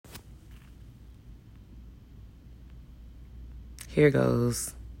Here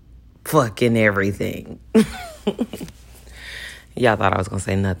goes fucking everything. Y'all thought I was going to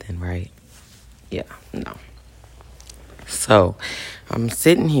say nothing, right? Yeah, no. So, I'm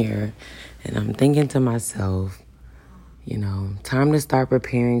sitting here and I'm thinking to myself, time to start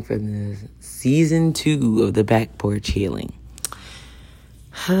preparing for the season 2 of the Back Porch Healing.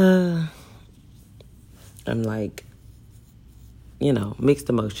 I'm like, mixed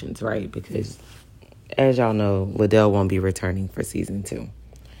emotions, right? Because as y'all know, Liddell won't be returning for season 2.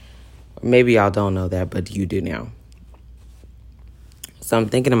 Maybe y'all don't know that, but you do now. So I'm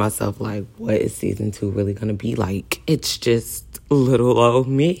thinking to myself, like, what is season 2 really going to be like? It's just little old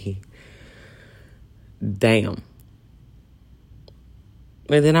me. Damn.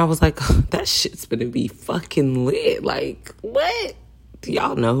 And then I was like, that shit's going to be fucking lit. Like, what? Do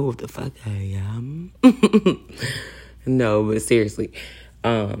y'all know who the fuck I am? No, but seriously.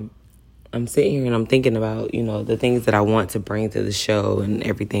 I'm sitting here and I'm thinking about, the things that I want to bring to the show and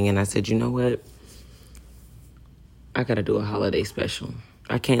everything. And I said, you know what? I got to do a holiday special.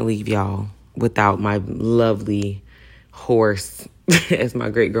 I can't leave y'all without my lovely horse, as my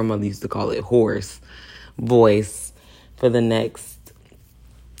great grandmother used to call it, horse voice for the next,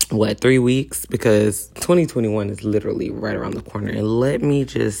 3 weeks? Because 2021 is literally right around the corner. And let me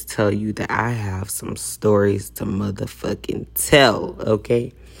just tell you that I have some stories to motherfucking tell,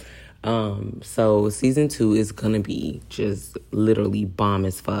 okay? So season 2 is gonna be just literally bomb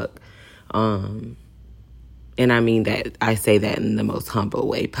as fuck. And I mean that, I say that in the most humble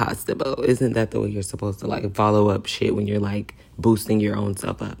way possible. Isn't that the way you're supposed to follow up shit when you're boosting your own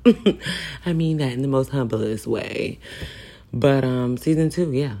self up? I mean that in the most humblest way. But season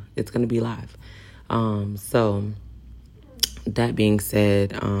 2, yeah, it's gonna be live. So that being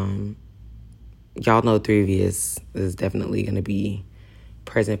said, y'all know 3Vius is definitely gonna be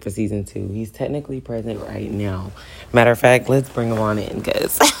present for season 2. He's technically present right now. Matter of fact, let's bring him on in,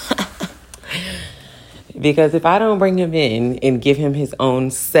 because if I don't bring him in and give him his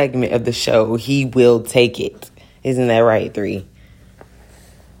own segment of the show, he will take it. Isn't that right, 3?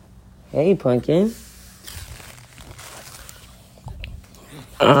 Hey, Pumpkin.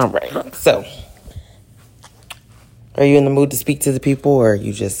 All right. So, are you in the mood to speak to the people, or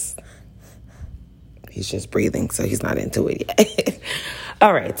he's just breathing, so he's not into it yet?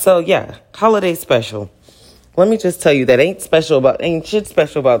 All right. So, yeah, holiday special. Let me just tell you that ain't shit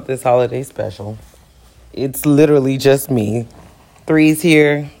special about this holiday special. It's literally just me. 3's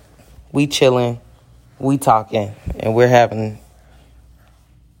here. We chilling. We talking. And we're having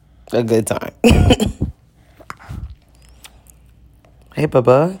a good time. Hey,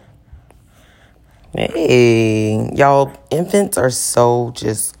 Bubba. Hey. Y'all, infants are so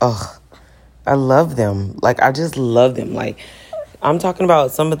just, I love them. I just love them. I'm talking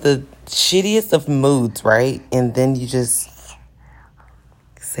about some of the shittiest of moods, right? And then you just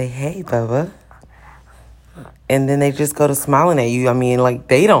say, hey, Bubba. And then they just go to smiling at you. I mean,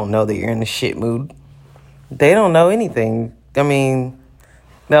 they don't know that you're in a shit mood. They don't know anything. I mean,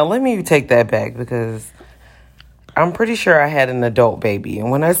 now let me take that back, because I'm pretty sure I had an adult baby. And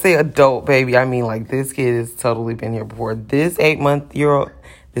when I say adult baby, I mean, this kid has totally been here before. This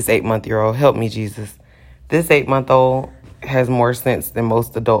 8-month-year-old, help me, Jesus. This 8-month-old has more sense than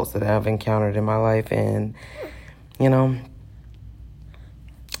most adults that I've encountered in my life. And,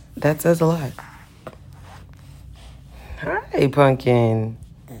 that says a lot. Hi, Pumpkin.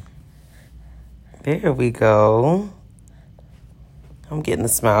 There we go. I'm getting the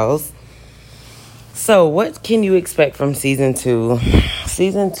smiles. So, what can you expect from season 2?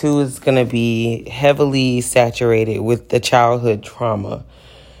 Season 2 is going to be heavily saturated with the childhood trauma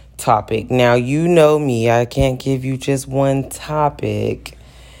topic. Now, you know me. I can't give you just one topic,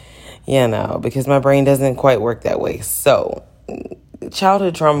 because my brain doesn't quite work that way. So,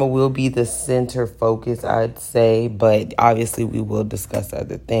 childhood trauma will be the center focus, I'd say, but obviously we will discuss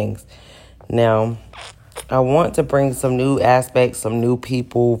other things. Now, I want to bring some new aspects, some new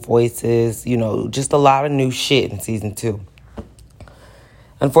people, voices, just a lot of new shit in season 2.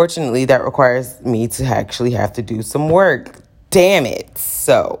 Unfortunately, that requires me to actually have to do some work. Damn it.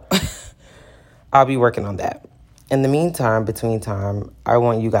 So, I'll be working on that. In the meantime, between time, I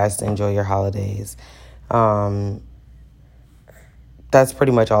want you guys to enjoy your holidays. That's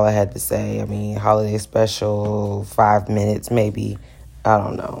pretty much all I had to say. I mean, holiday special, 5 minutes maybe. I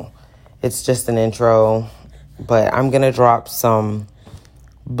don't know. It's just an intro. But I'm going to drop some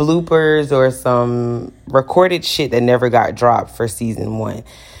bloopers or some recorded shit that never got dropped for season 1.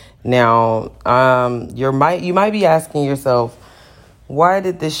 Now, you might be asking yourself, why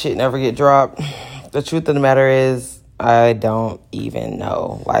did this shit never get dropped? The truth of the matter is, I don't even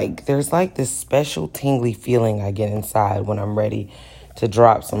know. Like, there's like this special tingly feeling I get inside when I'm ready to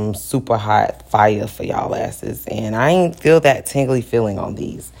drop some super hot fire for y'all asses. And I ain't feel that tingly feeling on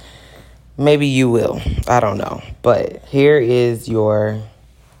these. Maybe you will. I don't know. But here is your,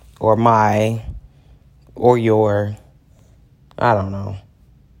 or my, or your, I don't know.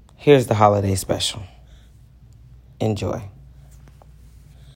 Here's the holiday special. Enjoy.